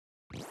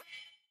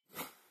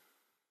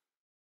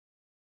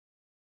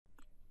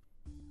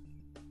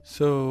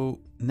So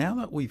now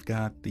that we've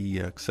got the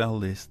Excel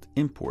list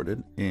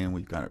imported and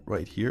we've got it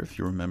right here, if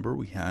you remember,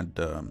 we had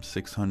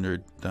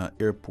 600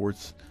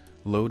 airports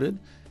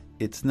loaded.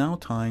 It's now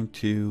time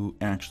to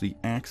actually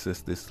access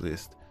this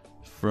list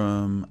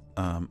from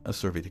a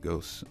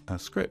SurveyToGo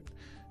script.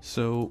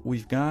 So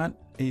we've got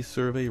a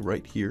survey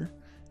right here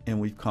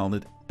and we've called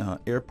it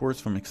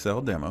Airports from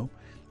Excel Demo.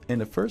 And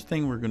the first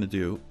thing we're going to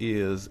do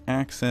is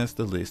access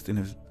the list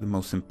in the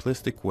most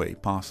simplistic way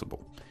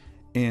possible.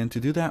 And to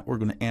do that, we're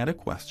going to add a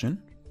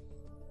question.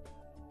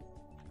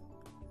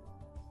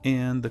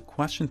 And the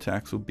question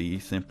text will be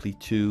simply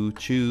to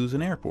choose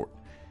an airport.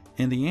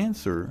 And the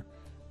answer,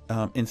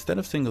 instead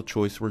of single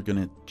choice, we're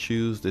going to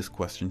choose this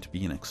question to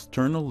be an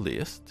external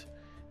list.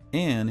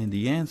 And in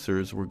the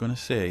answers, we're going to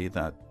say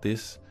that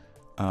this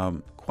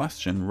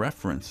question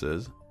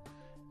references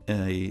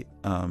a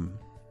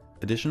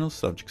additional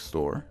subject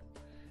store,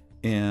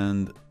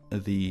 and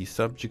the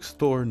subject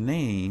store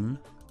name,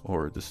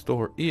 or the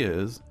store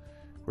is,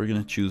 we're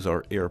going to choose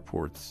our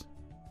airports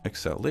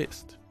Excel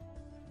list.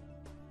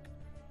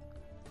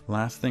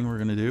 Last thing we're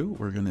going to do,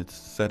 we're going to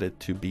set it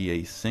to be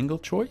a single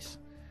choice,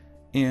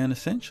 and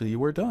essentially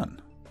we're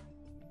done.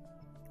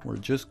 We're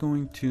just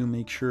going to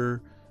make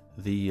sure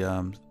the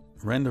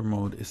render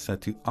mode is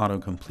set to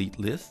autocomplete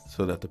list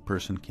so that the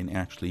person can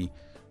actually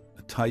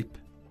type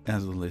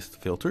as the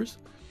list filters.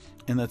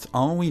 And that's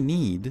all we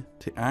need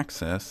to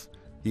access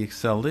the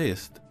Excel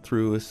list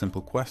through a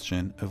simple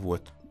question of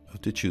what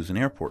to choose an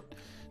airport.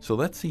 So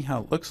let's see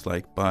how it looks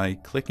like by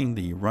clicking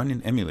the Run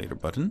in Emulator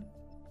button.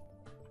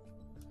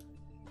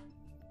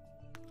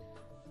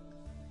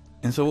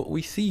 And so what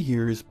we see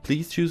here is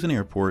please choose an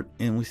airport,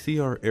 and we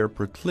see our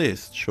airport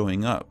list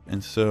showing up.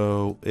 And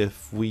so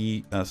if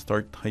we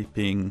start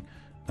typing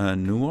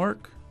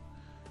Newark,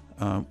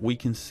 we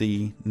can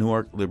see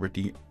Newark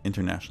Liberty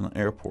International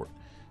Airport.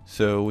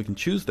 So we can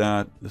choose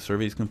that, the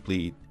survey is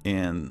complete,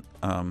 and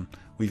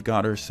we've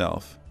got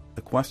ourselves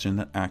a question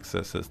that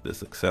accesses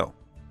this Excel.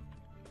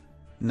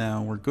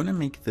 Now we're going to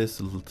make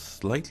this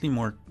slightly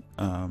more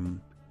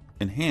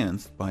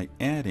enhanced by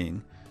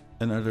adding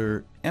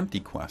another empty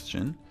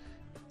question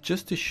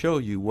just to show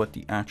you what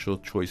the actual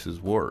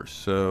choices were.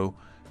 So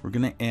we're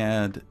going to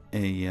add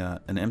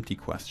an empty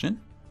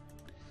question.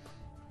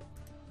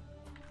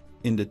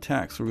 In the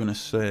text, we're going to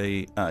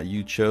say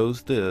you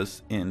chose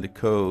this and the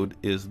code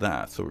is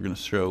that. So we're going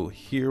to show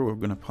here, we're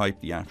going to pipe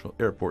the actual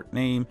airport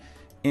name,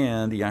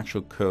 and the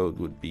actual code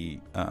would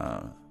be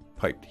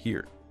piped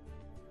here.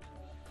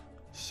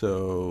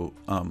 So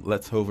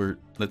let's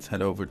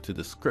head over to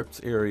the scripts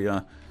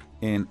area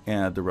and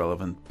add the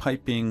relevant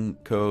piping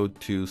code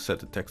to set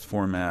the text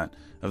format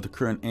of the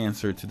current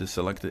answer to the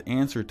selected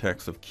answer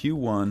text of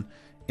Q1,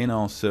 and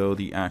also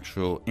the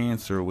actual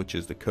answer, which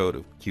is the code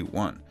of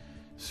Q1.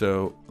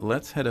 So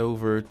let's head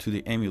over to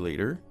the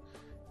emulator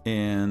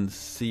and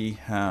see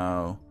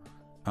how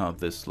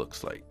this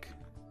looks like.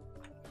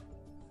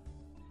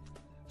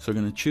 So we're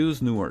going to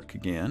choose Newark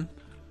again.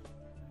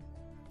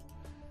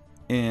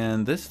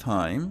 And this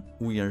time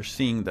we are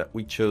seeing that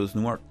we chose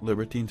Newark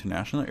Liberty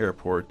International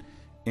Airport,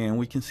 and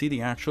we can see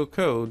the actual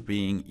code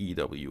being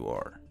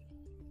EWR.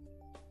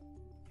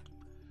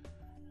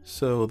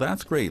 So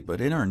that's great,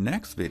 but in our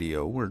next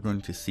video we're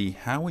going to see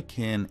how we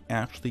can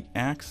actually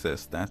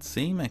access that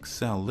same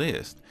Excel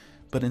list,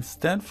 but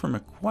instead from a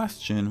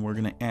question we're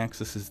going to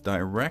access this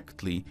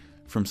directly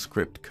from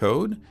script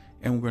code,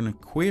 and we're going to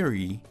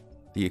query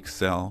the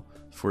Excel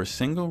for a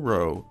single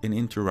row and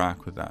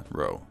interact with that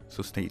row.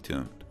 So stay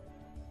tuned.